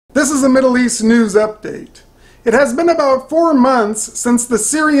This is a Middle East news update. It has been about 4 months since the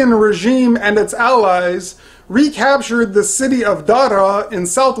Syrian regime and its allies recaptured the city of Daraa in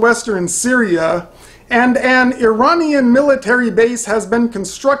southwestern Syria, and an Iranian military base has been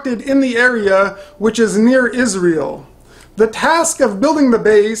constructed in the area, which is near Israel. The task of building the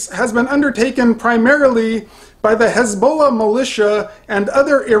base has been undertaken primarily by the Hezbollah militia and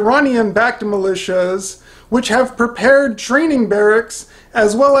other Iranian-backed militias, which have prepared training barracks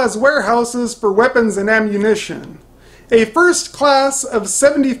as well as warehouses for weapons and ammunition. A first class of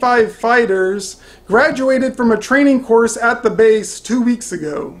 75 fighters graduated from a training course at the base 2 weeks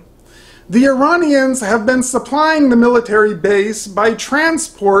ago. The Iranians have been supplying the military base by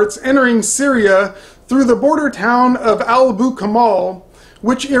transports entering Syria through the border town of Al-Bukamal,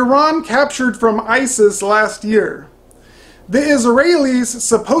 which Iran captured from ISIS last year. The Israelis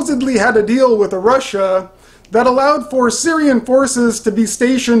supposedly had a deal with Russia that allowed for Syrian forces to be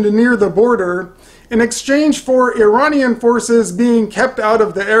stationed near the border in exchange for Iranian forces being kept out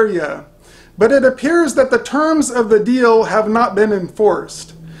of the area. But it appears that the terms of the deal have not been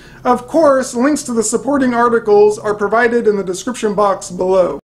enforced. Of course, links to the supporting articles are provided in the description box below.